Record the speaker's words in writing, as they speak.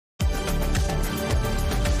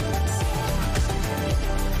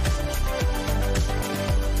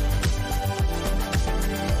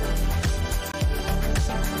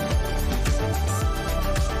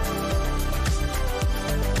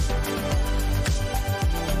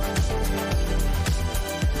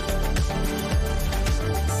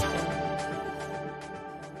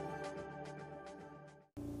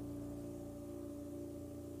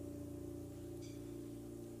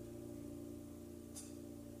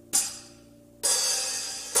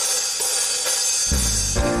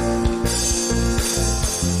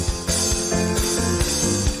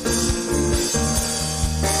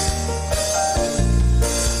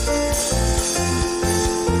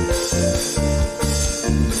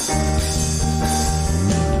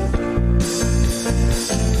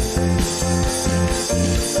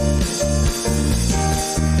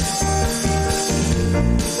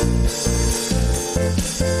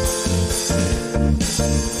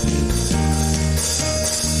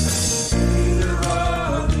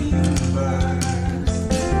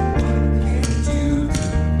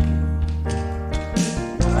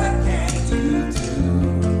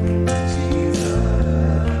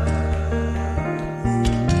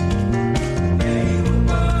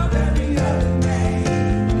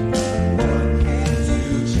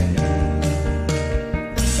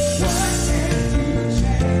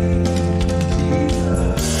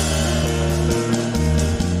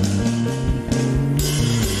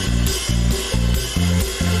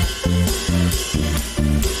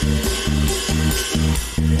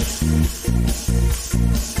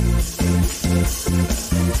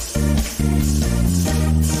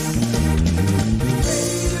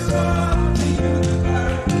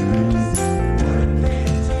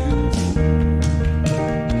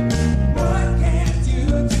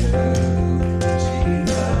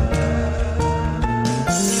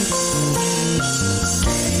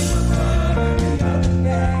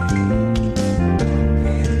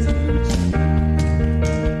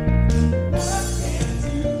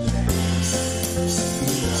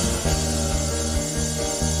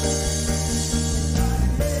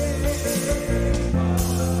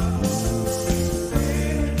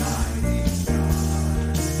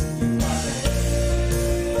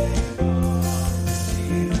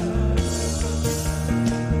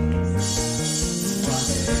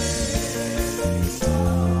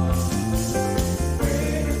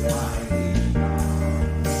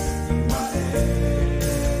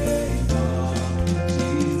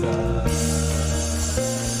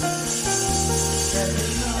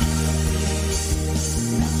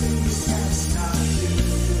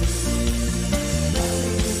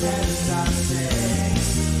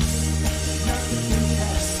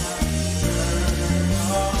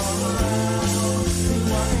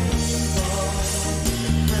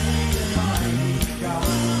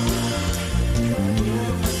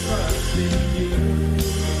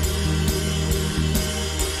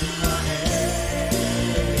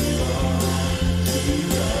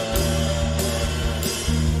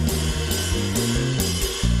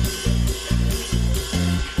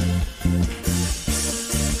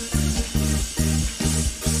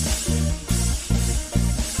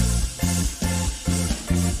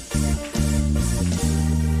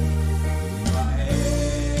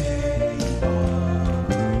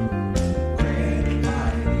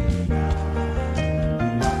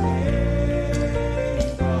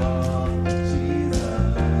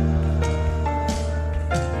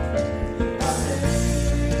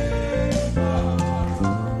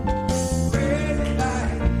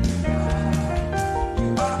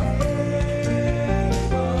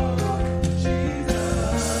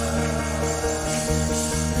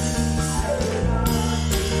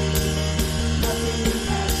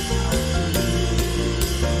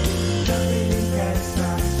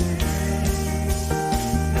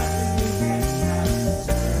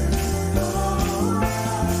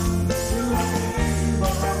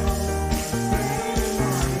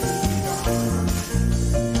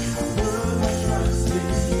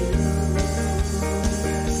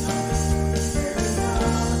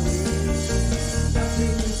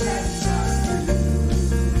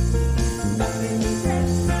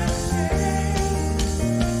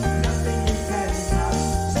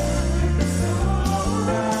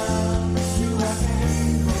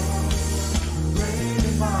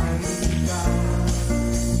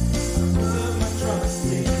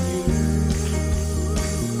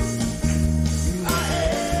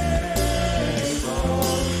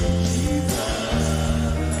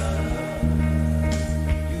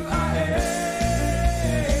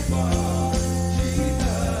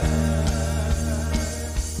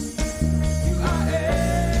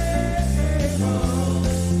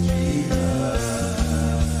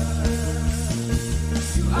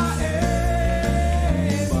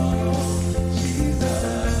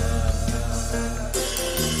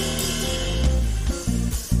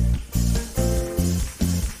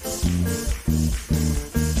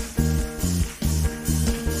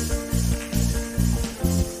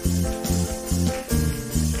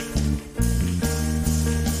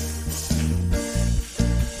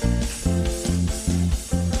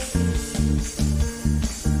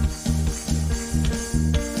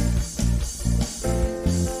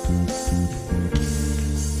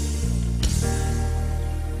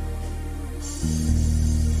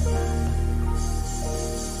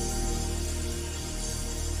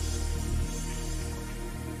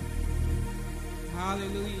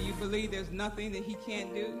Hallelujah. You believe there's nothing that he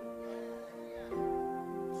can't do?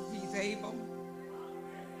 He's able.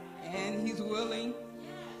 And he's willing.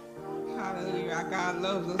 Hallelujah. Our God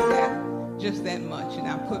loves us that just that much, and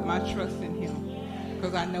I put my trust in him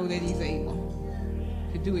because I know that he's able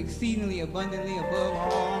to do exceedingly abundantly above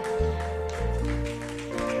all.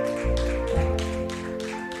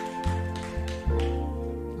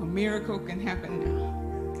 A miracle can happen now.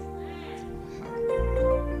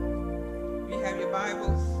 If you have your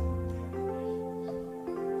Bibles,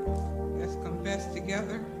 let's confess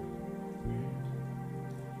together.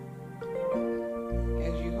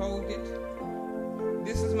 As you hold it,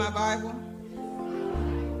 this is my Bible.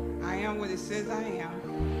 I am what it says I am.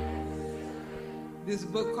 This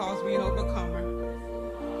book calls me an overcomer,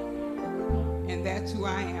 and that's who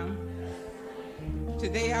I am.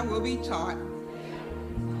 Today I will be taught,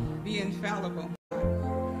 be infallible.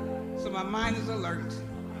 So my mind is alert,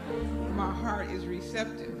 my heart is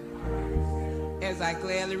receptive as I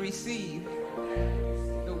gladly receive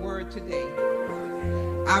the word today.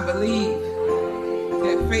 I believe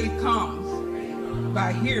that faith comes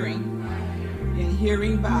by hearing, and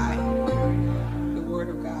hearing by the word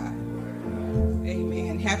of God.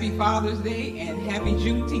 Amen. Happy Father's Day and happy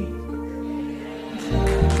Juneteenth.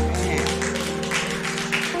 Amen.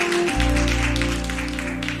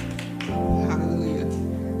 Hallelujah.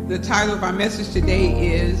 The title of our message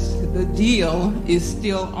today is "The Deal is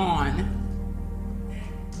Still On."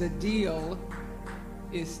 The deal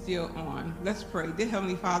is still on. Let's pray. Dear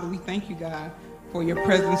Heavenly Father, we thank you, God, for your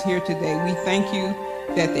presence here today. We thank you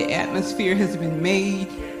that the atmosphere has been made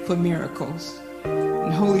for miracles.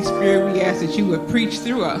 And Holy Spirit, we ask that you would preach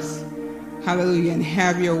through us, hallelujah, and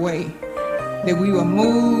have your way, that we will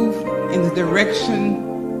move in the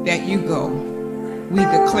direction that you go. We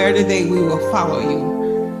declare today we will follow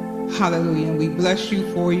you, hallelujah, and we bless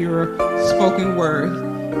you for your spoken word.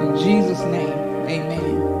 In Jesus' name,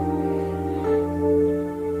 amen.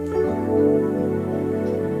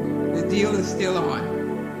 The deal is still on.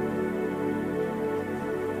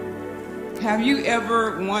 Have you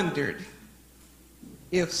ever wondered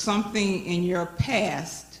if something in your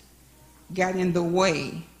past got in the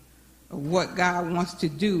way of what God wants to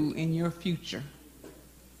do in your future?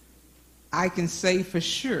 I can say for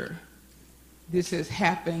sure this has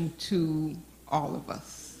happened to all of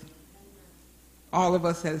us. All of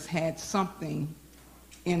us has had something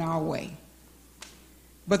in our way.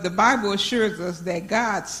 But the Bible assures us that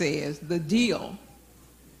God says the deal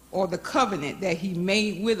or the covenant that he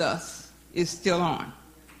made with us is still on.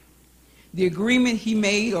 The agreement he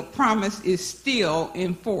made or promised is still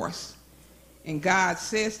in force. And God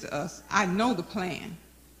says to us, I know the plan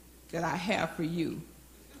that I have for you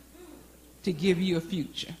to give you a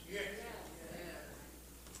future.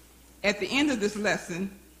 At the end of this lesson,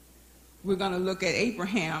 we're going to look at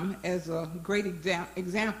Abraham as a great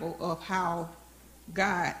example of how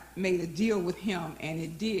God made a deal with him and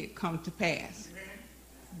it did come to pass.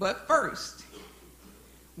 But first,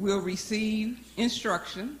 we'll receive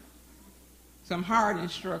instruction, some hard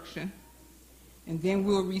instruction, and then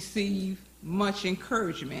we'll receive much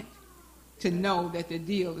encouragement to know that the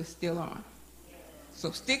deal is still on.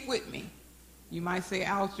 So stick with me. You might say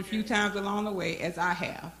ouch a few times along the way, as I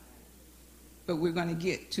have, but we're going to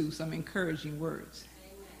get to some encouraging words.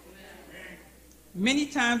 Many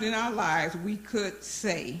times in our lives we could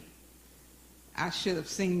say, I should have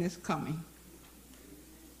seen this coming.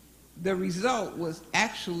 The result was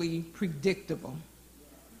actually predictable,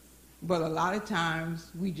 but a lot of times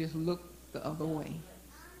we just look the other way.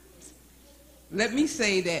 Let me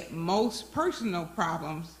say that most personal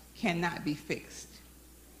problems cannot be fixed.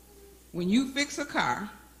 When you fix a car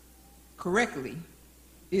correctly,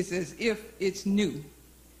 it's as if it's new,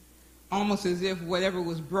 almost as if whatever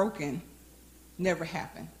was broken never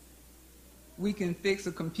happened. We can fix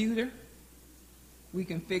a computer, we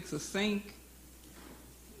can fix a sink,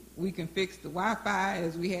 we can fix the Wi-Fi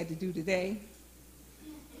as we had to do today.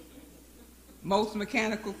 Most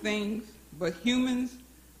mechanical things, but humans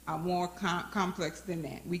are more complex than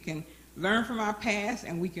that. We can learn from our past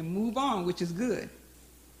and we can move on, which is good,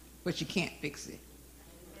 but you can't fix it.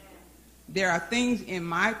 There are things in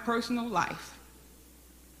my personal life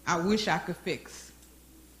I wish I could fix,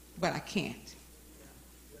 but I can't.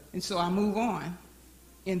 And so I move on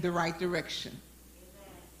in the right direction.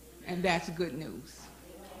 And that's good news.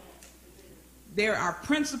 There are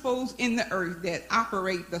principles in the earth that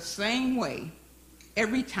operate the same way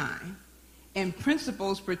every time, and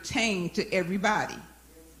principles pertain to everybody.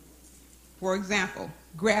 For example,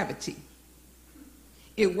 gravity.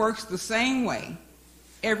 It works the same way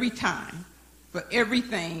every time for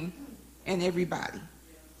everything and everybody.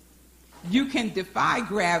 You can defy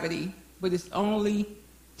gravity, but it's only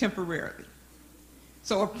temporarily.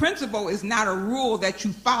 So a principle is not a rule that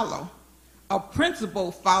you follow. A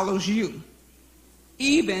principle follows you.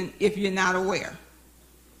 even if you're not aware.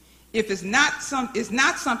 If it's not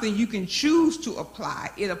something you can choose to apply,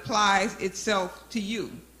 it applies itself to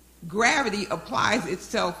you. Gravity applies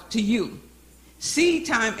itself to you. Seed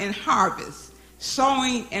time and harvest,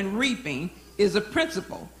 sowing and reaping is a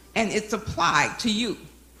principle, and it's applied to you.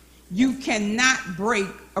 You cannot break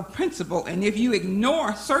a principle, and if you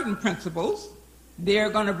ignore certain principles, they're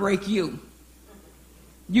going to break you.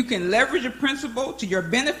 You can leverage a principle to your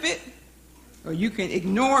benefit, or you can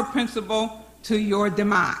ignore a principle to your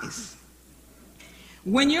demise.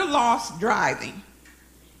 When you're lost driving,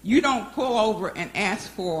 you don't pull over and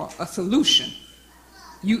ask for a solution.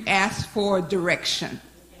 You ask for direction.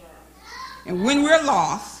 And when we're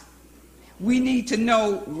lost, we need to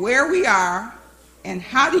know where we are and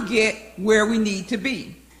how to get where we need to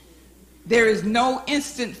be. There is no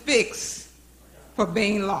instant fix for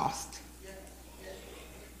being lost.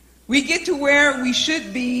 We get to where we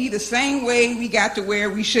should be the same way we got to where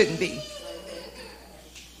we shouldn't be.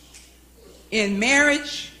 In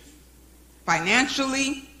marriage,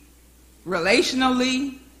 financially,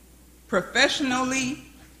 relationally, professionally,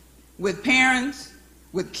 with parents,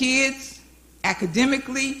 with kids,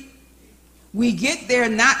 academically, we get there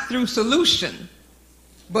not through solution,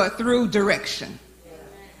 but through direction.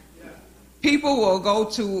 People will go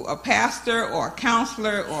to a pastor or a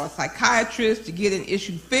counselor or a psychiatrist to get an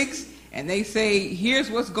issue fixed, and they say, here's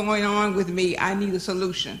what's going on with me, I need a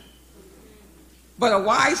solution. But a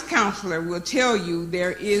wise counselor will tell you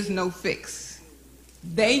there is no fix.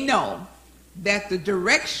 They know that the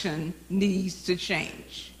direction needs to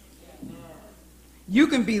change. You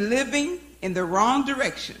can be living in the wrong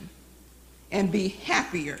direction and be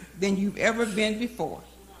happier than you've ever been before,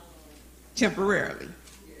 temporarily.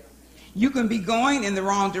 You can be going in the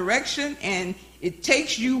wrong direction and it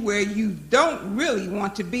takes you where you don't really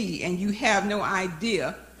want to be and you have no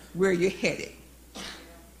idea where you're headed.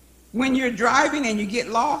 When you're driving and you get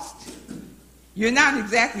lost, you're not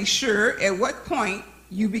exactly sure at what point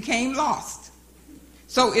you became lost.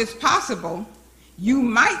 So it's possible you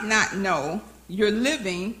might not know you're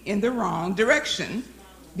living in the wrong direction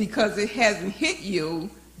because it hasn't hit you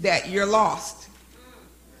that you're lost.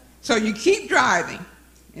 So you keep driving,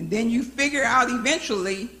 and then you figure out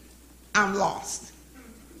eventually, I'm lost.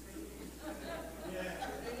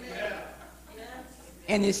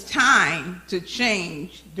 And it's time to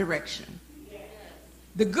change direction.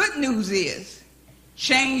 The good news is,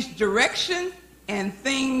 change direction and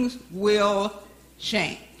things will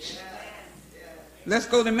change. Let's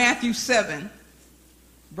go to Matthew 7,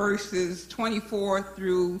 verses 24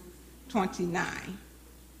 through 29.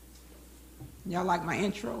 Y'all like my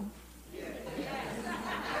intro?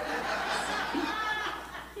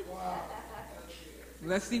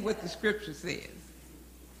 Let's see what the scripture says.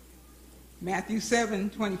 Matthew 7,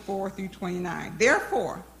 24 through 29.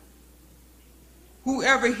 Therefore,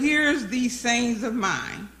 whoever hears these sayings of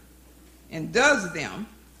mine and does them,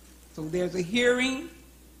 so there's a hearing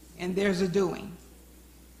and there's a doing,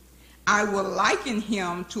 I will liken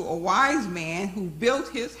him to a wise man who built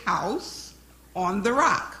his house on the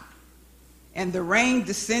rock. And the rain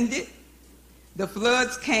descended, the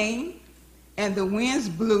floods came, and the winds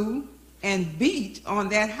blew and beat on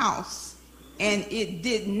that house, and it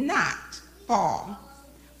did not fall,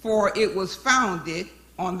 for it was founded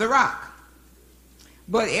on the rock.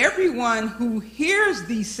 But everyone who hears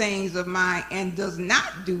these sayings of mine and does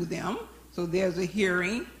not do them, so there's a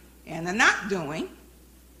hearing and a not doing,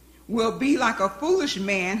 will be like a foolish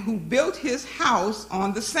man who built his house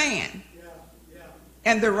on the sand.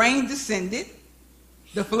 And the rain descended,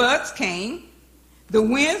 the floods came, the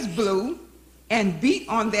winds blew and beat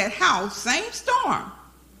on that house, same storm,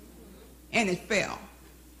 and it fell.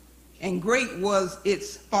 And great was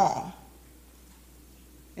its fall.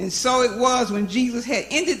 And so it was when Jesus had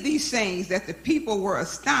ended these sayings that the people were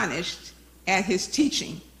astonished at his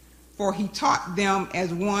teaching, for he taught them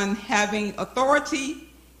as one having authority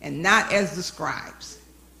and not as the scribes.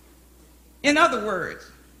 In other words,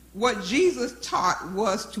 what Jesus taught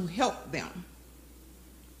was to help them.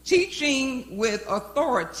 Teaching with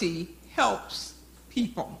authority helps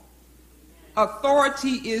people.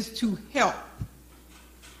 Authority is to help.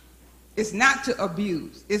 It's not to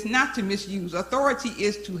abuse. It's not to misuse. Authority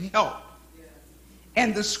is to help.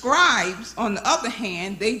 And the scribes, on the other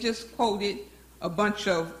hand, they just quoted a bunch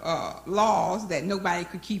of laws that nobody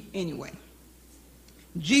could keep anyway.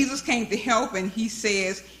 Jesus came to help, and he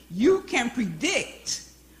says, you can predict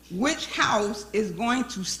which house is going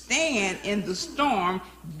to stand in the storm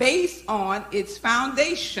based on its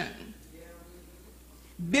foundation.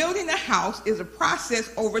 Building a house is a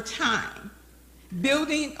process over time.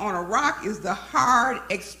 Building on a rock is the hard,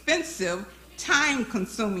 expensive,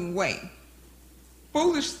 time-consuming way.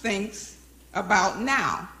 Foolish thinks about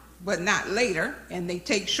now, but not later, and they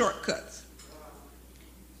take shortcuts.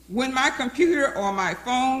 When my computer or my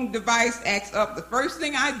phone device acts up, the first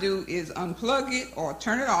thing I do is unplug it or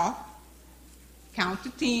turn it off, count to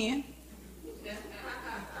 10,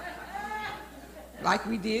 like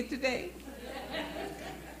we did today,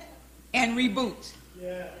 and reboot.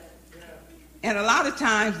 And a lot of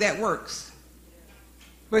times that works.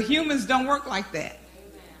 But humans don't work like that.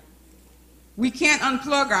 We can't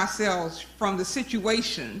unplug ourselves from the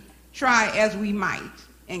situation, try as we might,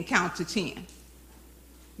 and count to 10.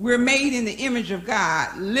 We're made in the image of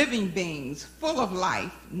God, living beings, full of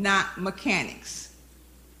life, not mechanics.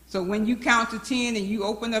 So when you count to 10 and you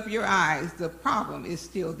open up your eyes, the problem is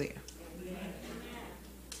still there.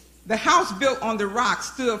 The house built on the rock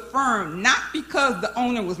stood firm, not because the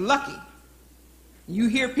owner was lucky. You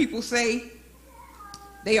hear people say,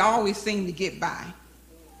 they always seem to get by.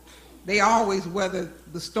 They always weather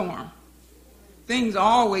the storm. Things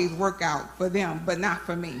always work out for them, but not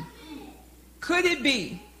for me. Could it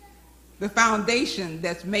be the foundation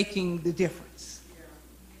that's making the difference?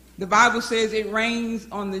 The Bible says it rains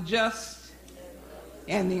on the just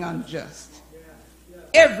and the unjust.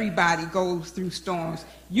 Everybody goes through storms.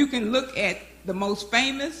 You can look at the most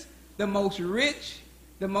famous, the most rich,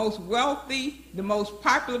 the most wealthy, the most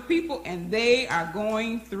popular people, and they are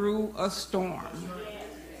going through a storm.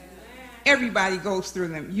 Everybody goes through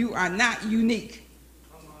them. You are not unique,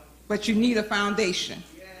 but you need a foundation.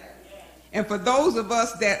 And for those of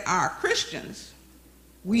us that are Christians,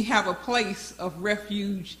 we have a place of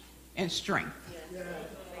refuge and strength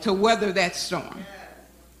to weather that storm.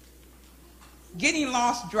 Getting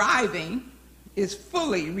lost driving is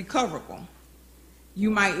fully recoverable.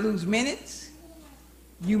 You might lose minutes,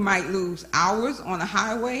 you might lose hours on a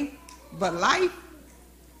highway, but life,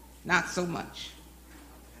 not so much.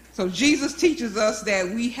 So Jesus teaches us that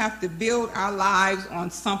we have to build our lives on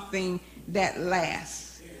something that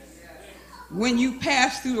lasts. When you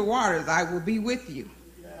pass through the waters, I will be with you.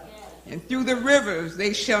 And through the rivers,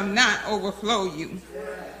 they shall not overflow you.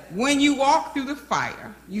 When you walk through the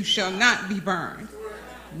fire, you shall not be burned,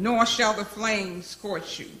 nor shall the flames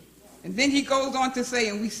scorch you. And then he goes on to say,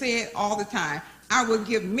 and we say it all the time, I will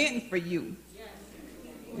give men for you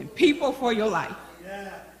and people for your life.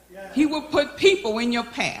 He will put people in your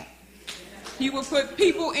path. He will put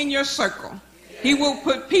people in your circle. He will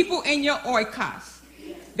put people in your oikos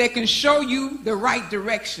that can show you the right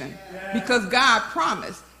direction, because God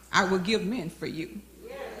promised, I will give men for you.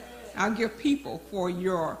 I'll give people for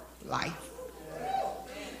your life.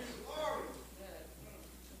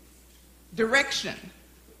 Direction.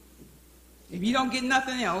 If you don't get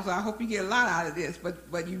nothing else, I hope you get a lot out of this,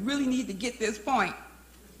 but you really need to get this point.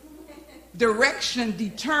 Direction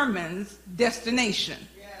determines destination.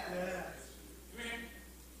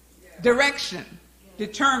 Direction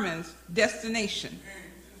determines destination.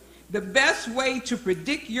 The best way to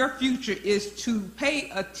predict your future is to pay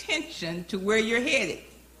attention to where you're headed.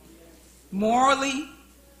 Morally,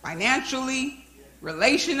 financially,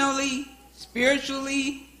 relationally,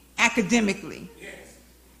 spiritually, academically.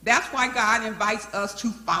 That's why God invites us to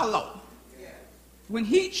follow. When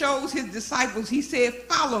he chose his disciples, he said,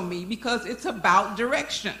 follow me, because it's about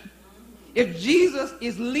direction. If Jesus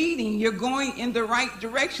is leading, you're going in the right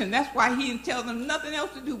direction. That's why he didn't tell them nothing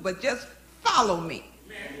else to do but just follow me.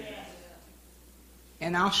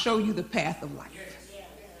 And I'll show you the path of life.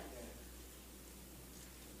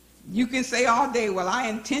 You can say all day, well, I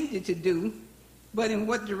intended to do, but in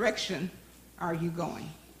what direction are you going?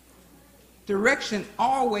 Direction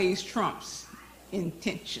always trumps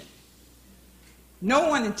intention. No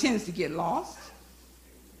one intends to get lost.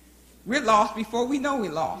 We're lost before we know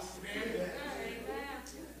we're lost.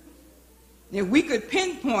 If we could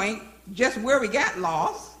pinpoint just where we got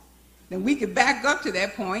lost, then we could back up to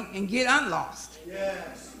that point and get unlost.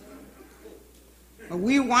 But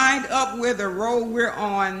we wind up where the road we're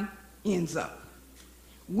on ends up.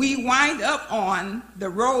 We wind up on the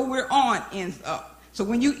road we're on ends up. So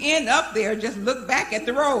when you end up there, just look back at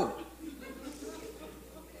the road.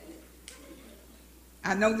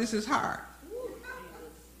 I know this is hard,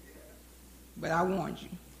 but I warned you.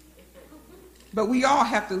 But we all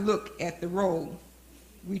have to look at the road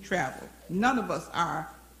we travel. None of us are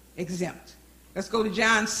exempt. Let's go to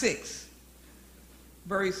John 6,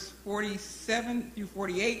 verse 47 through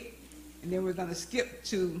 48, and then we're going to skip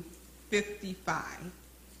to 55.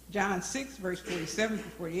 John 6, verse 47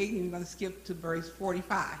 through 48, and we're going to skip to verse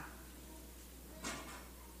 45.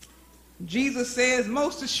 Jesus says,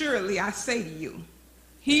 most assuredly I say to you,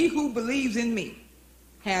 he who believes in me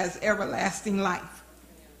has everlasting life.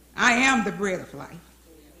 I am the bread of life.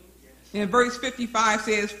 And verse 55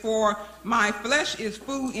 says, for my flesh is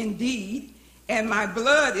food indeed, and my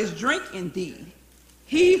blood is drink indeed.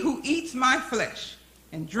 He who eats my flesh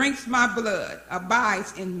and drinks my blood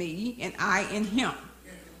abides in me, and I in him.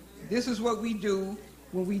 This is what we do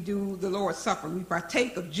when we do the Lord's Supper. We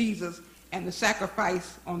partake of Jesus and the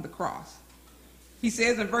sacrifice on the cross. He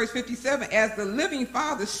says in verse 57, as the living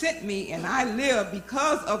Father sent me, and I live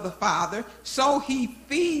because of the Father, so he who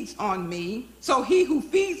feeds on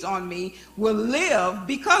me will live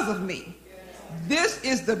because of me. This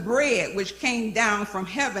is the bread which came down from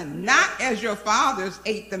heaven, not as your fathers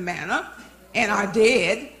ate the manna and are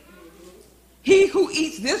dead. He who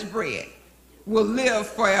eats this bread will live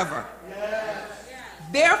forever.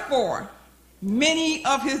 Therefore, many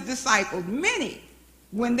of his disciples,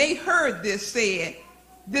 when they heard this, said,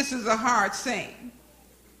 this is a hard saying.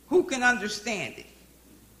 Who can understand it?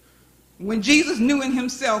 When Jesus knew in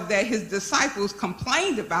himself that his disciples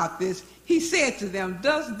complained about this, he said to them,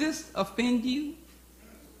 does this offend you?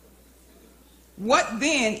 What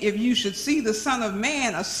then if you should see the Son of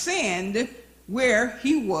Man ascend where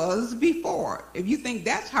he was before? If you think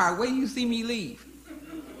that's hard, wait till you see me leave.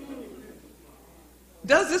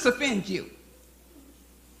 Does this offend you?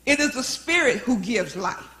 It is the Spirit who gives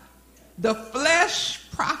life. The flesh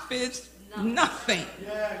profits nothing.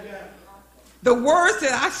 The words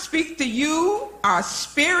that I speak to you are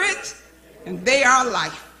spirit and they are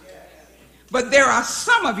life. But there are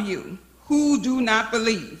some of you who do not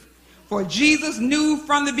believe. For Jesus knew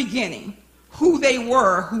from the beginning who they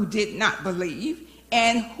were who did not believe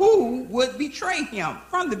and who would betray him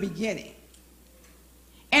from the beginning.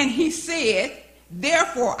 And he said,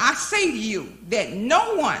 therefore, I say to you that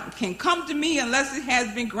no one can come to me unless it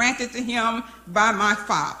has been granted to him by my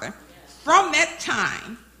Father. From that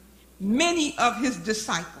time, many of his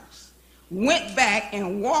disciples went back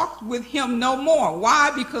and walked with him no more.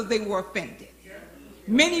 Why? Because they were offended.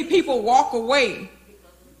 Many people walk away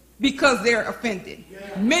because they're offended.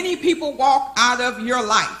 Many people walk out of your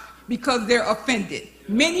life because they're offended.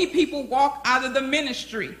 Many people walk out of the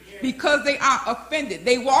ministry because they are offended.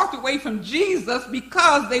 They walked away from Jesus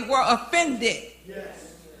because they were offended.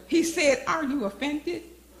 He said, are you offended?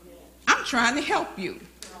 I'm trying to help you.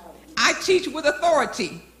 I teach with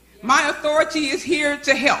authority. My authority is here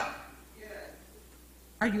to help.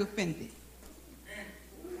 Are you offended?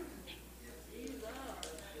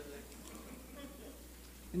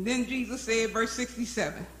 And then Jesus said, verse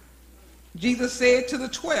 67, Jesus said to the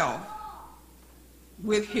 12,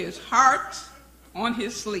 with his heart on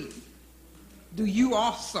his sleeve, do you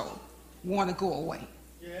also want to go away?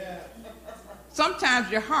 Sometimes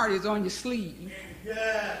your heart is on your sleeve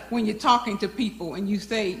when you're talking to people and you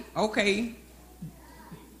say, okay,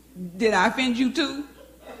 did I offend you too?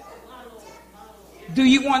 Do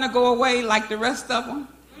you want to go away like the rest of them?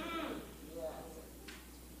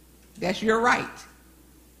 That's your right.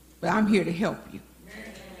 But I'm here to help you.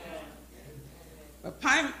 But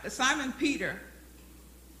Simon Peter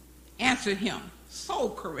answered him so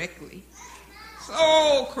correctly,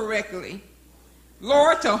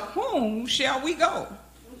 Lord, to whom shall we go?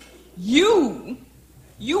 You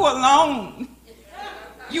alone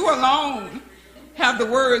have the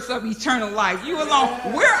words of eternal life. You alone.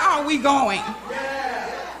 Where are we going?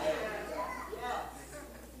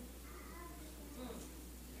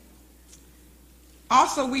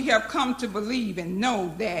 Also, we have come to believe and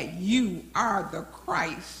know that you are the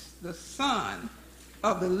Christ, the Son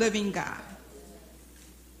of the living God.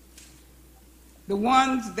 The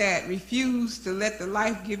ones that refused to let the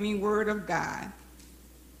life-giving word of God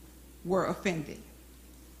were offended.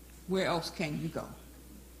 Where else can you go?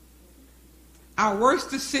 Our worst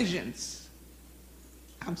decisions,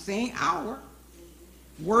 I'm saying our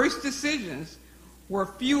worst decisions, were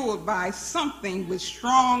fueled by something with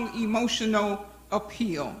strong emotional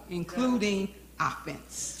appeal, including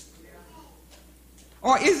offense.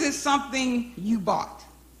 Or is it something you bought,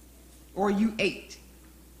 or you ate,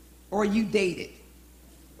 or you dated,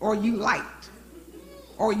 or you liked,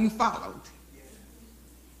 or you followed?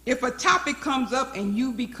 If a topic comes up and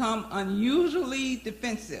you become unusually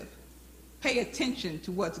defensive, pay attention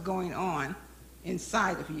to what's going on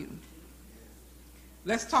inside of you.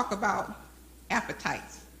 Let's talk about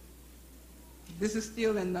appetites. This is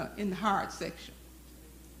still in the hard section.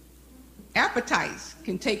 Appetites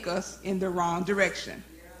can take us in the wrong direction.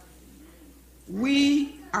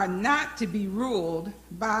 We are not to be ruled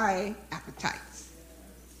by appetites,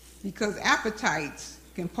 because appetites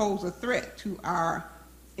can pose a threat to our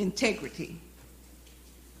integrity.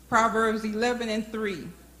 Proverbs 11:3.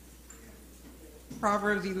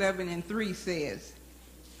 Proverbs 11:3 says,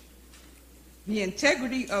 The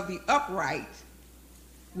integrity of the upright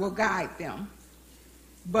will guide them,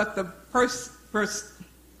 but the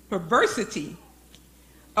perversity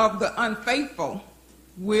of the unfaithful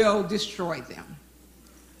will destroy them.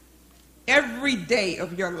 Every day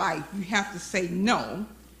of your life, you have to say no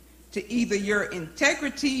to either your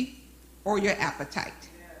integrity or your appetite,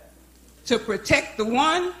 to protect the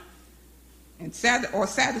one and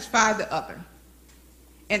satisfy the other.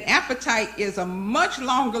 An appetite is a much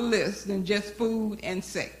longer list than just food and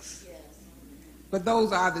sex, but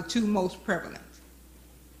those are the two most prevalent.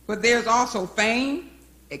 But there's also fame,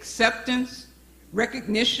 acceptance,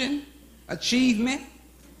 recognition, achievement,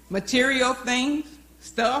 material things,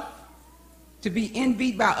 stuff, to be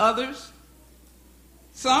envied by others.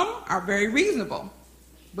 Some are very reasonable,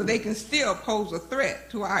 but they can still pose a threat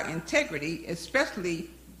to our integrity, especially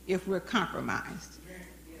if we're compromised.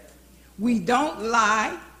 We don't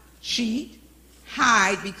lie, cheat,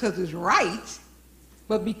 hide because it's right,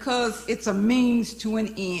 but because it's a means to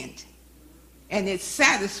an end, and it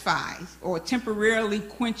satisfies or temporarily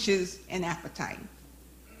quenches an appetite.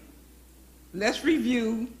 Let's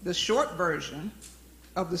review the short version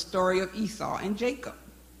of the story of Esau and Jacob,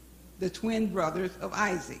 the twin brothers of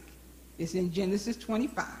Isaac. It's in Genesis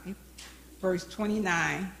 25, verse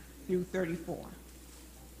 29 through 34.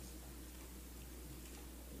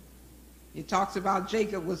 It talks about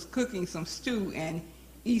Jacob was cooking some stew, and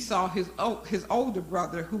Esau, his older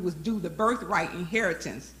brother, who was due the birthright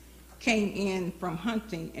inheritance, came in from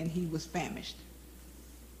hunting, and he was famished.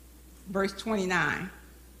 Verse 29.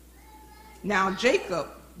 Now Jacob,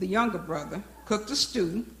 the younger brother, cooked a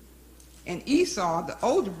stew, and Esau, the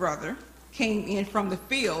older brother, came in from the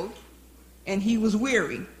field, and he was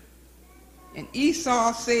weary. And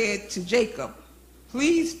Esau said to Jacob,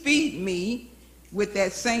 "Please feed me with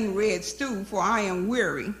that same red stew, for I am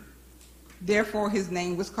weary." Therefore his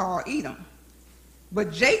name was called Edom.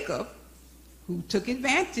 But Jacob, who took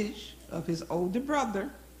advantage of his older brother,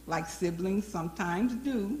 like siblings sometimes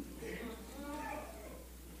do,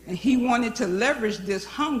 and he wanted to leverage this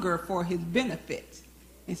hunger for his benefit.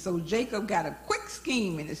 And so Jacob got a quick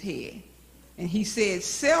scheme in his head. And he said,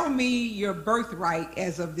 "Sell me your birthright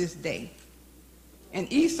as of this day."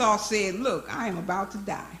 And Esau said, "Look, I am about to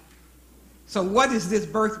die. So what is this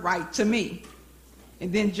birthright to me?"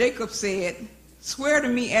 And then Jacob said, "Swear to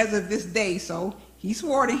me as of this day." So he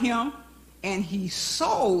swore to him, and he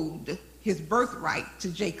sold his birthright to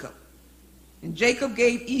Jacob. And Jacob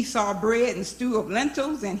gave Esau bread and stew of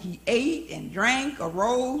lentils, and he ate and drank,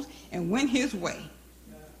 arose, and went his way.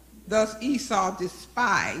 Thus Esau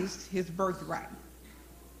despised his birthright.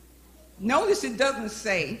 Notice it doesn't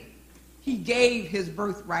say he gave his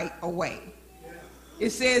birthright away.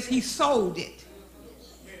 It says he sold it,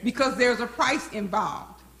 because there's a price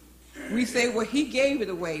involved. We say, well, he gave it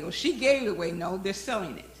away, or she gave it away. No, they're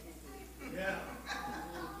selling it,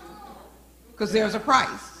 because there's a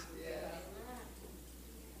price.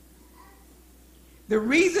 The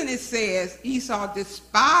reason it says Esau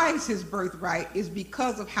despised his birthright is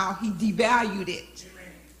because of how he devalued it.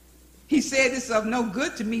 He said, "It's of no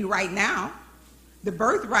good to me right now." The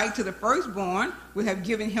birthright to the firstborn would have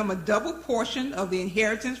given him a double portion of the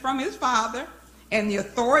inheritance from his father and the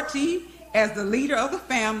authority as the leader of the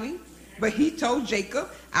family. But he told Jacob,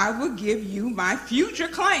 "I will give you my future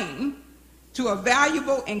claim to a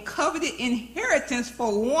valuable and coveted inheritance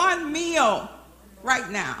for one meal right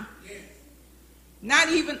now. Not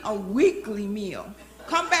even a weekly meal.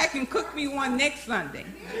 Come back and cook me one next Sunday."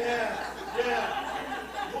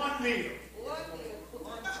 One meal.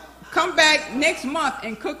 "Come back next month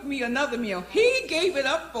and cook me another meal." He gave it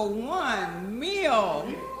up for one meal.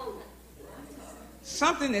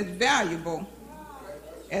 Something as valuable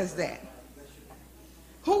as that.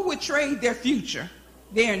 Who would trade their future,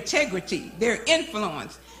 their integrity, their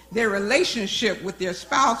influence, their relationship with their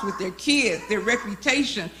spouse, with their kids, their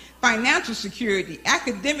reputation, financial security,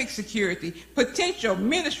 academic security, potential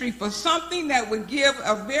ministry for something that would give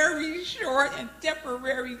a very short and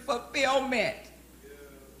temporary fulfillment?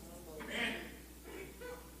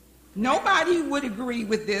 Nobody would agree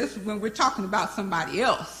with this when we're talking about somebody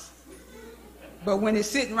else. But when it's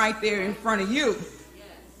sitting right there in front of you,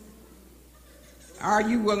 are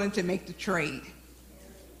you willing to make the trade?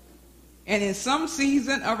 And in some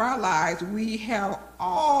season of our lives, we have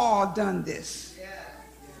all done this.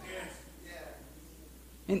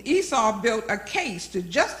 And Esau built a case to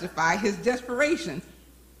justify his desperation.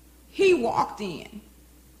 He walked in.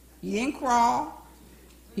 He didn't crawl.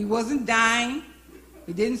 He wasn't dying.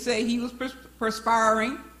 He didn't say he was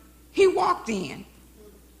perspiring. He walked in.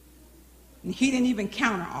 And he didn't even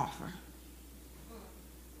counteroffer.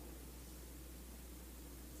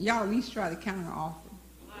 y'all at least try to counter offer.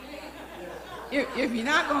 If you're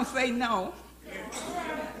not going to say no,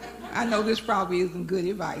 I know this probably isn't good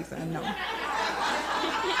advice, I know.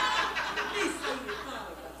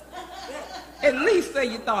 At least say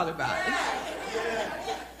you thought about it.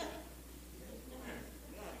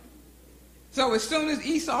 So as soon as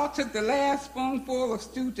Esau took the last spoonful of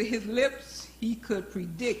stew to his lips, he could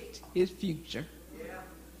predict his future.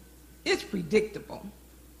 It's predictable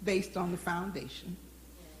based on the foundation.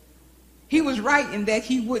 He was right in that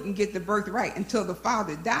he wouldn't get the birthright until the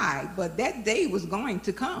father died, but that day was going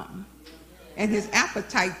to come. And his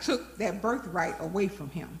appetite took that birthright away from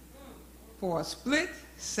him for a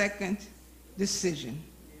split-second decision.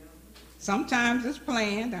 Sometimes it's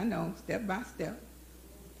planned, I know, step by step,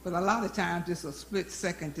 but a lot of times it's a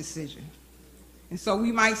split-second decision. And so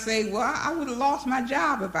we might say, well, I would have lost my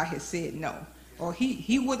job if I had said no, or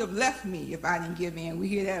he would have left me if I didn't give in. We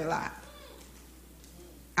hear that a lot.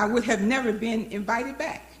 I would have never been invited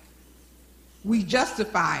back. We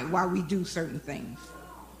justify why we do certain things,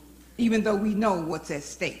 even though we know what's at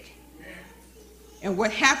stake. And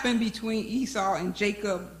what happened between Esau and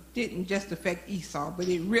Jacob didn't just affect Esau, but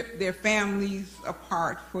it ripped their families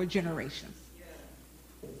apart for generations.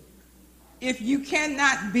 If you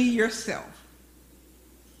cannot be yourself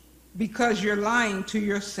because you're lying to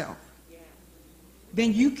yourself,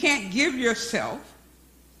 then you can't give yourself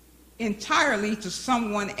entirely to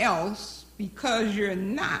someone else because you're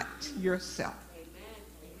not yourself.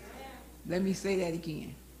 Let me say that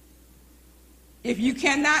again. If you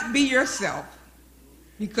cannot be yourself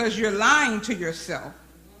because you're lying to yourself,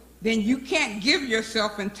 then you can't give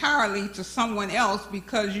yourself entirely to someone else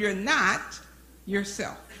because you're not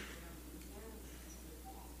yourself.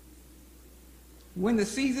 When the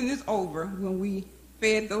season is over, when we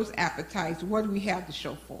fed those appetites, what do we have to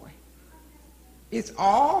show for it? It's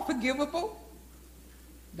all forgivable.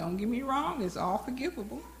 Don't get me wrong, it's all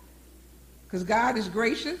forgivable. Because God is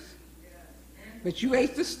gracious, but you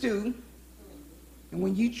ate the stew, and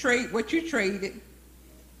when you trade what you traded,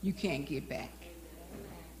 you can't get back.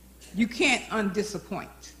 You can't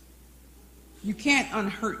undisappoint. You can't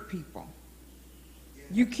unhurt people.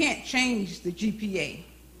 You can't change the GPA.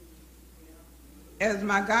 As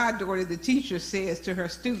my goddaughter, the teacher, says to her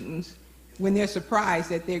students when they're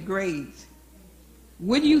surprised at their grades,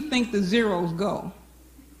 where do you think the zeros go?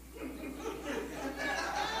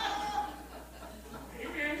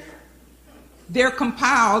 They're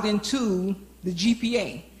compiled into the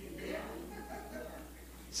GPA.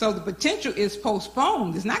 So the potential is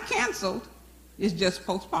postponed. It's not canceled. It's just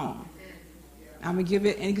postponed. I'm going to give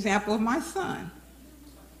it an example of my son.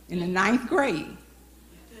 In the 9th grade,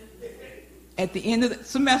 at the end of the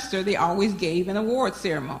semester, they always gave an award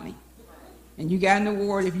ceremony. And you got an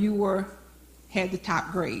award if you had the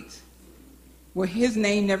top grades. Well, his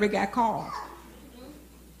name never got called.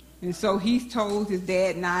 And so he told his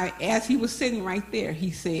dad and I, as he was sitting right there,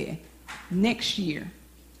 he said, next year,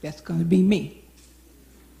 that's going to be me.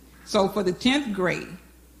 So for the 10th grade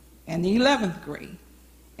and the 11th grade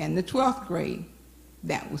and the 12th grade,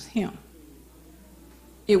 that was him.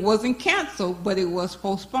 It wasn't canceled, but it was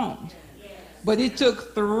postponed. But it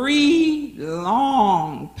took 3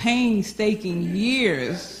 long, painstaking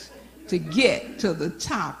years to get to the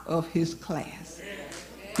top of his class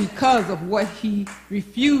because of what he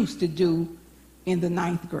refused to do in the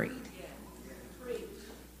 9th grade.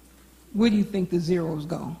 Where do you think the zeros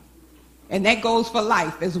go? And that goes for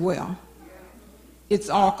life as well. It's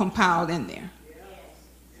all compiled in there.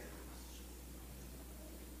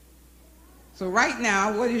 So right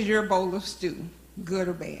now, what is your bowl of stew, good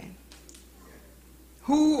or bad?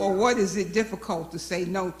 Who or what is it difficult to say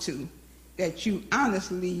no to that you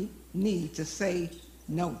honestly need to say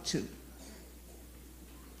no to?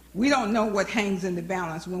 We don't know what hangs in the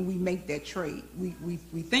balance when we make that trade. We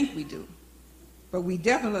think we do. But we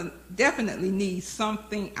definitely need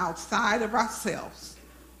something outside of ourselves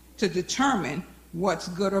to determine what's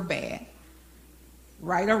good or bad,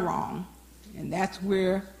 right or wrong, and that's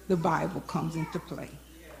where the Bible comes into play.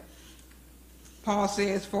 Paul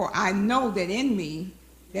says, for I know that in me,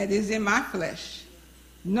 that is in my flesh,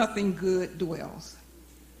 nothing good dwells.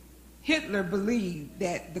 Hitler believed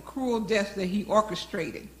that the cruel death that he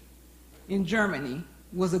orchestrated in Germany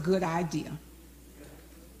was a good idea.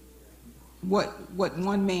 What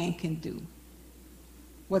one man can do,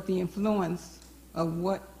 what the influence of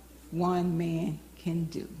what one man can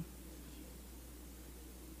do.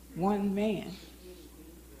 One man.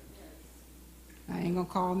 I ain't gonna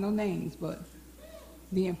call no names, but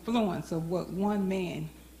the influence of what one man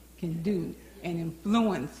can do and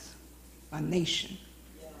influence a nation.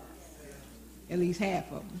 At least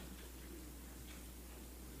half of them.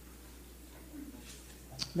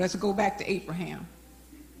 Let's go back to Abraham.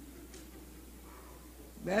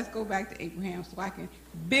 Let's go back to Abraham so I can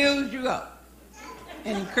build you up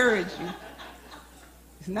and encourage you.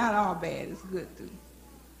 It's not all bad, it's good too.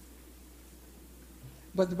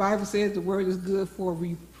 But the Bible says the word is good for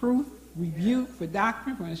reproof, rebuke, for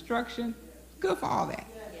doctrine, for instruction. Good for all that.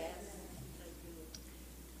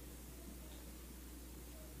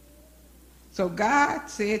 So God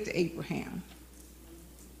said to Abraham,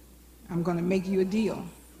 I'm going to make you a deal.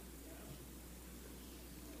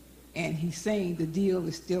 And he's saying the deal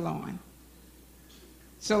is still on.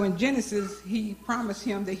 So in Genesis, he promised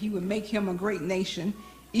him that he would make him a great nation,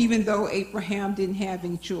 even though Abraham didn't have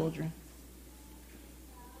any children.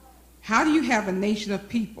 How do you have a nation of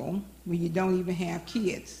people when you don't even have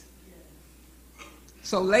kids?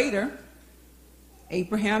 So later,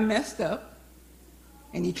 Abraham messed up,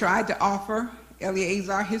 and he tried to offer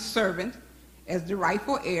Eliezer, his servant, as the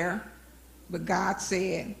rightful heir, but God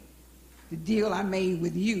said, the deal I made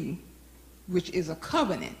with you, which is a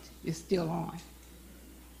covenant, is still on.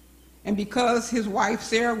 And because his wife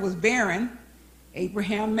Sarah was barren,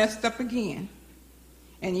 Abraham messed up again.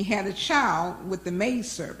 And he had a child with the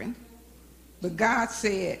maidservant. But God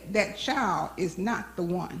said, that child is not the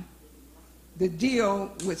one. The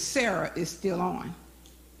deal with Sarah is still on.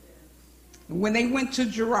 When they went to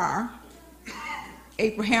Gerar,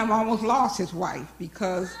 Abraham almost lost his wife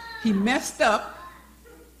because he messed up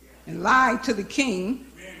and lied to the king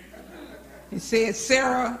and said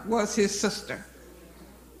Sarah was his sister.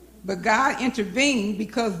 But God intervened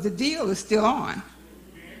because the deal is still on.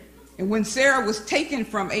 And when Sarah was taken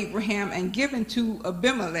from Abraham and given to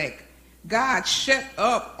Abimelech, God shut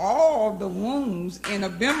up all the wombs in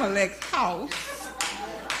Abimelech's house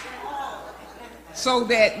so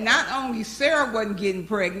that not only Sarah wasn't getting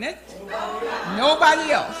pregnant,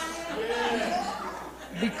 nobody else.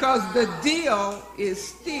 Because the deal is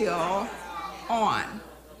still on.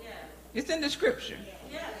 It's in the scripture.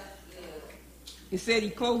 It said he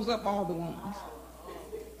closed up all the wombs.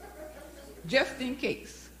 Just in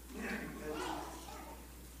case.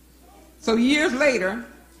 So years later,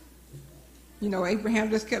 you know,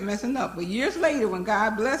 Abraham just kept messing up. But years later, when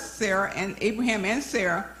God blessed Sarah and Abraham and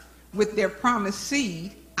Sarah with their promised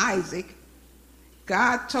seed, Isaac,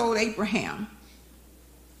 God told Abraham,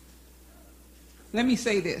 let me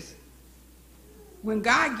say this. When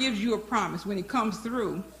God gives you a promise, when it comes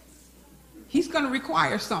through, he's going to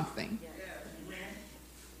require something.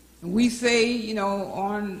 We say, you know,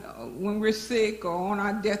 when we're sick or on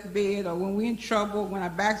our deathbed or when we're in trouble, when our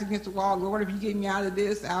back's against the wall, Lord, if you get me out of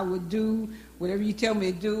this, I will do whatever you tell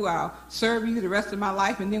me to do. I'll serve you the rest of my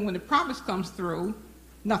life. And then when the promise comes through,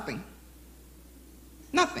 nothing.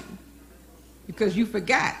 Nothing. Because you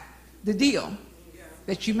forgot the deal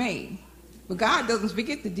that you made. But God doesn't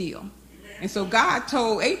forget the deal. And so God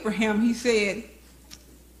told Abraham, he said,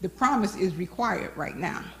 the promise is required right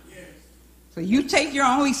now. So you take your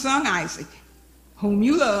only son, Isaac, whom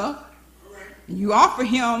you love, and you offer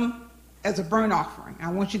him as a burnt offering.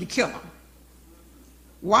 I want you to kill him.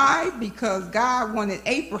 Why? Because God wanted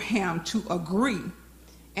Abraham to agree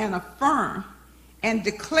and affirm and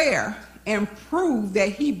declare and prove that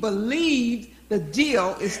he believed the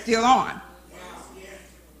deal is still on.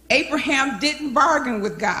 Abraham didn't bargain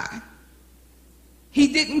with God.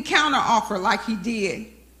 He didn't counteroffer like he did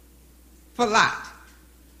for Lot.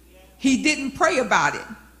 He didn't pray about it.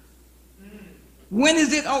 When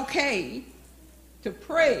is it okay to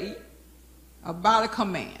pray about a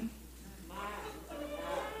command?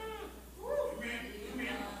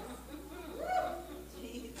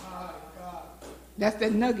 That's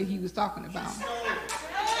that nugget he was talking about.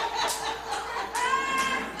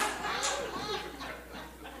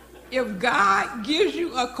 If God gives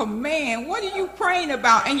you a command, what are you praying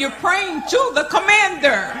about? And you're praying to the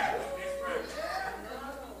commander.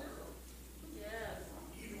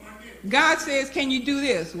 God says, can you do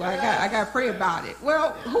this? Well, I got to pray about it.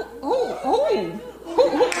 Well, who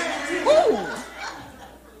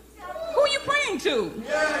are you praying to?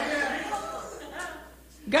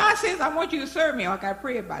 God says, I want you to serve me. I got to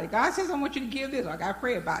pray about it. God says, I want you to give this. I got to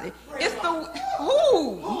pray about it. It's the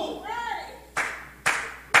who.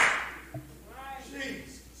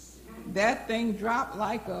 That thing dropped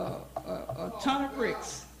like a ton of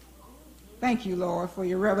bricks. Thank you, Lord, for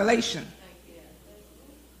your revelation.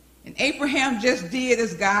 And Abraham just did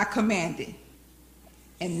as God commanded.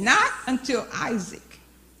 And not until Isaac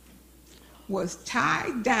was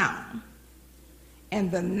tied down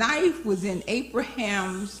and the knife was in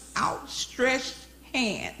Abraham's outstretched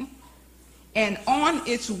hand and on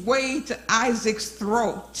its way to Isaac's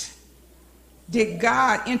throat did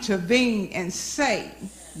God intervene and say,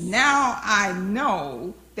 Now I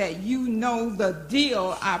know that you know the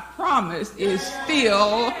deal I promised is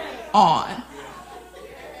still on.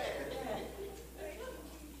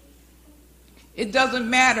 It doesn't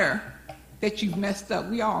matter that you've messed up.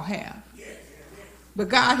 We all have. But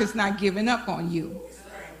God has not given up on you.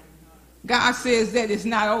 God says that it's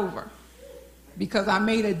not over because I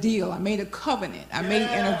made a deal. I made a covenant. I made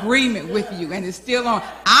an agreement with you, and it's still on.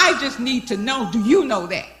 I just need to know, do you know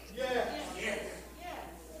that?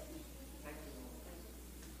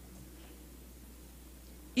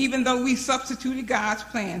 Even though we substituted God's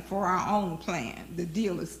plan for our own plan, the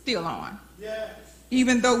deal is still on.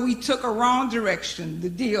 Even though we took a wrong direction, the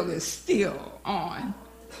deal is still on.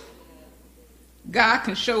 God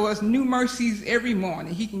can show us new mercies every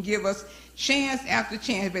morning. He can give us chance after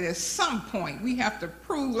chance, but at some point we have to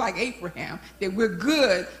prove, like Abraham, that we're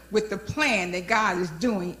good with the plan that God is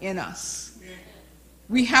doing in us.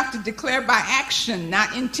 We have to declare by action,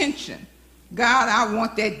 not intention. God, I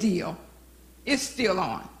want that deal. It's still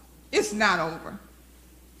on. It's not over.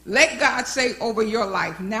 Let God say over your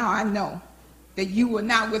life, now I know that you will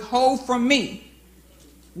not withhold from me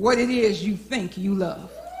what it is you think you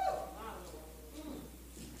love.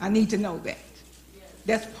 I need to know that.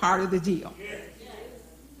 That's part of the deal.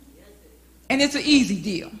 And it's an easy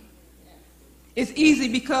deal. It's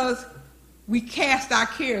easy because we cast our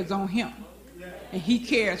cares on him, and he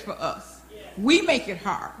cares for us. We make it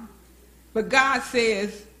hard, but God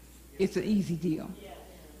says it's an easy deal.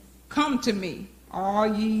 Come to me, all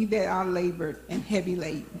ye that are labored and heavy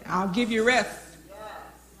laden. I'll give you rest.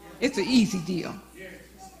 It's an easy deal.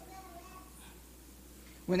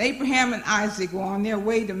 When Abraham and Isaac were on their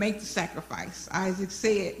way to make the sacrifice, Isaac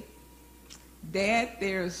said, Dad,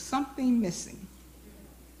 there's something missing.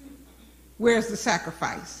 Where's the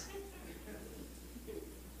sacrifice?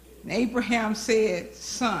 And Abraham said,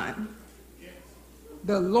 Son,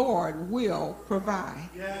 the Lord will provide.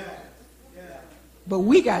 But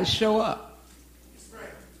we got to show up.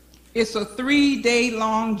 It's a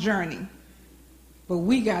 3-day-long journey, but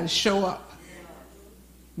we got to show up.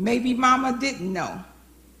 Maybe Mama didn't know,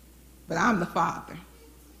 but I'm the Father.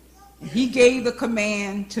 And he gave the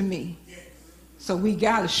command to me, so we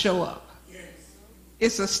got to show up.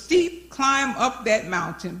 It's a steep climb up that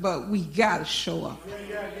mountain, but we got to show up.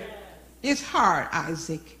 It's hard,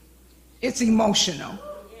 Isaac. It's emotional.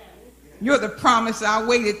 You're the promise I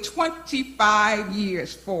waited 25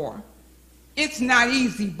 years for. It's not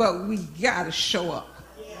easy, but we got to show up.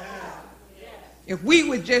 If we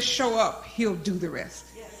would just show up, he'll do the rest.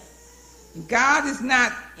 God is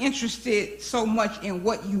not interested so much in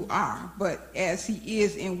what you are, but as he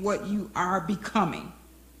is in what you are becoming.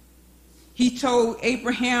 He told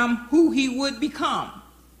Abraham who he would become.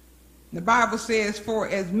 The Bible says, for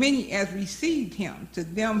as many as received him, to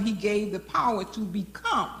them he gave the power to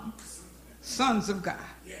become sons of God.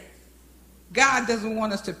 God doesn't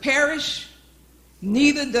want us to perish,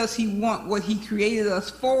 neither does he want what he created us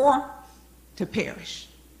for to perish.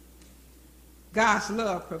 God's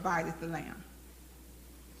love provided the Lamb.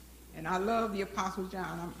 And I love the Apostle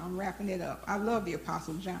John. I'm wrapping it up. I love the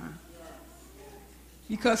Apostle John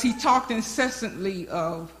because he talked incessantly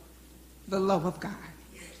of the love of God.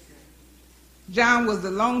 John was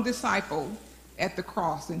the lone disciple at the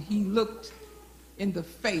cross, and he looked in the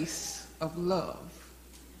face of love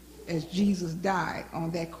as Jesus died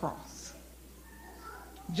on that cross.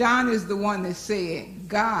 John is the one that said,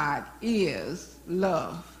 God is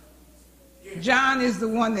love. John is the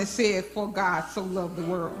one that said, for God so loved the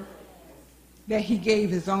world that he gave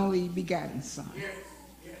his only begotten son.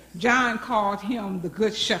 John called him the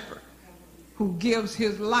good shepherd who gives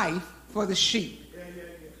his life for the sheep.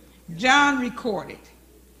 John recorded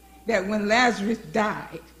that when Lazarus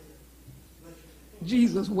died,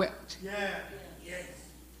 Jesus wept.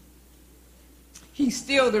 He's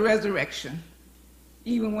still the resurrection,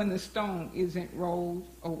 even when the stone isn't rolled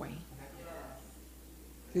away.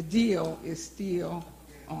 The deal is still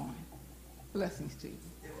on. Blessings to you.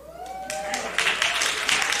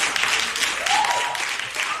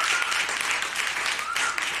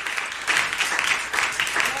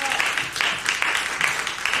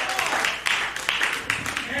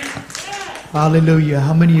 Hallelujah.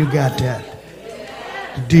 How many of you got that?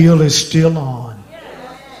 The deal is still on.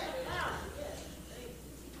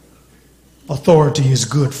 Authority is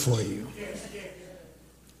good for you.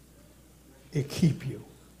 It keeps you.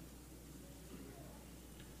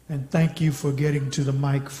 And thank you for getting to the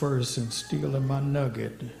mic first and stealing my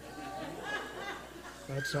nugget.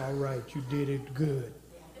 That's all right. You did it good.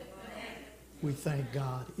 We thank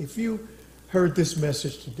God. If you heard this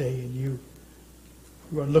message today and you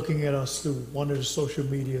are looking at us through one of the social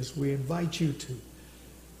medias, we invite you to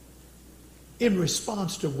in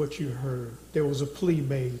response to what you heard, there was a plea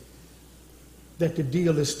made that the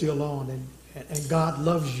deal is still on, and God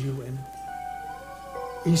loves you, and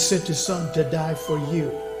he sent his son to die for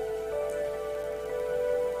you.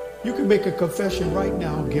 You can make a confession right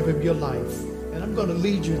now, give him your life, and I'm going to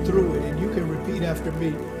lead you through it, and you can repeat after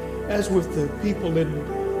me, as with the people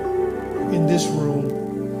in this room,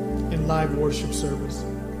 in live worship service.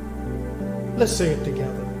 Let's say it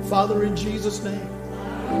together. Father, in Jesus' name,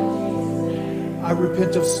 I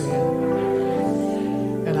repent of sin,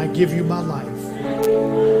 and I give you my life.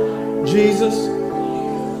 Jesus,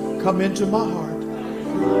 come into my heart.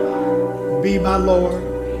 Be my Lord.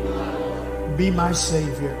 Be my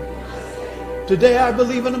Savior. Today I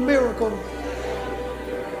believe in a miracle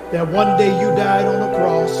that one day you died on a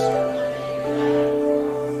cross.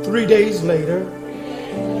 3 days later,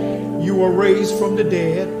 you were raised from the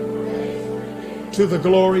dead to the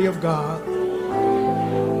glory of God.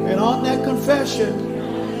 And on that confession,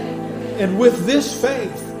 and with this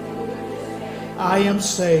faith, I am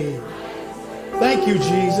saved. Thank you,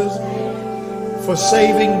 Jesus, for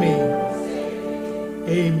saving me.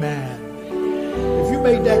 Amen. If you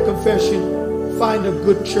made that confession, find a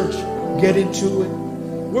good church, get into it.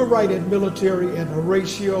 We're right at Military and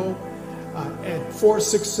Horatio at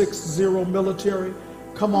 4660 Military.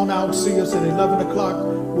 Come on out, see us at 11 o'clock.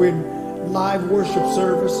 We're in live worship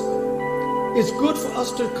service. It's good for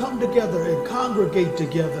us to come together and congregate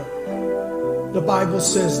together. The Bible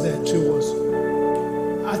says that to us.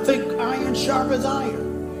 I think iron sharpens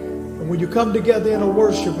iron. And when you come together in a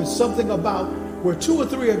worship, it's something about where 2 or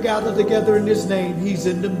 3 are gathered together in his name, he's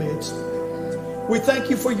in the midst. We thank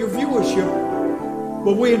you for your viewership,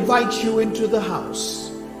 but we invite you into the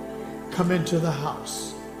house. Come into the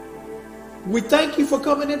house. We thank you for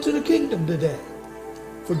coming into the kingdom today,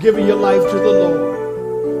 for giving your life to the Lord.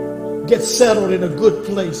 Get settled in a good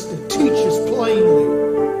place that teaches plainly,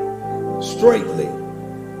 straightly,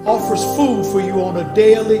 offers food for you on a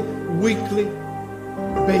daily, weekly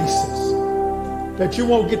basis, that you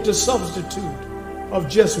won't get the substitute of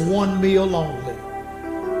just one meal only.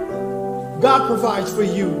 God provides for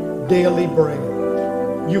you daily bread.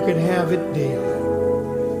 You can have it daily.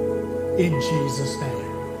 In Jesus' name.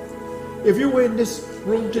 If you were in this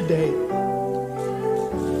room today,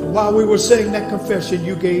 while we were saying that confession,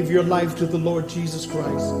 you gave your life to the Lord Jesus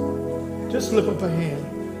Christ, just slip up a hand.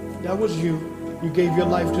 That was you. You gave your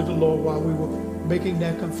life to the Lord while we were making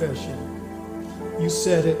that confession. You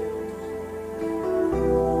said it.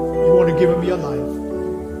 You want to give him your life.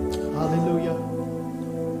 Hallelujah.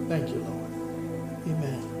 Thank you, Lord.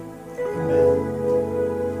 Amen. Amen.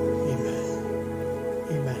 Amen.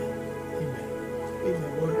 Amen. Amen.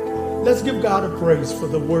 Amen. Word. Let's give God a praise for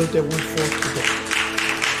the word that went forth today.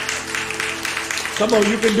 Come on,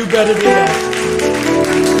 you can do better than that.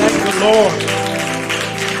 Thank the Lord.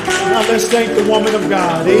 Now let's thank the woman of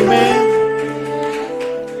God. Amen.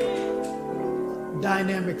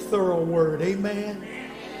 Dynamic, thorough word. Amen.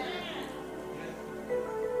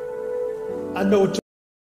 I know it.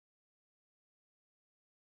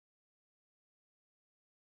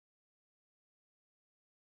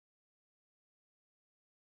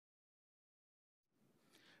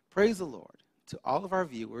 Praise the Lord. To all of our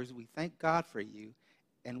viewers, we thank God for you,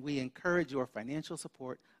 and we encourage your financial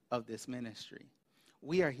support of this ministry.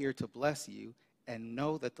 We are here to bless you and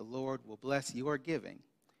know that the Lord will bless your giving.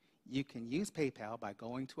 You can use PayPal by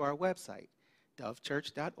going to our website,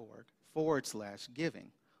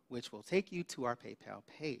 dovechurch.org/giving, which will take you to our PayPal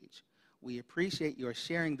page. We appreciate your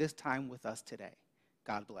sharing this time with us today.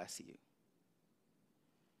 God bless you.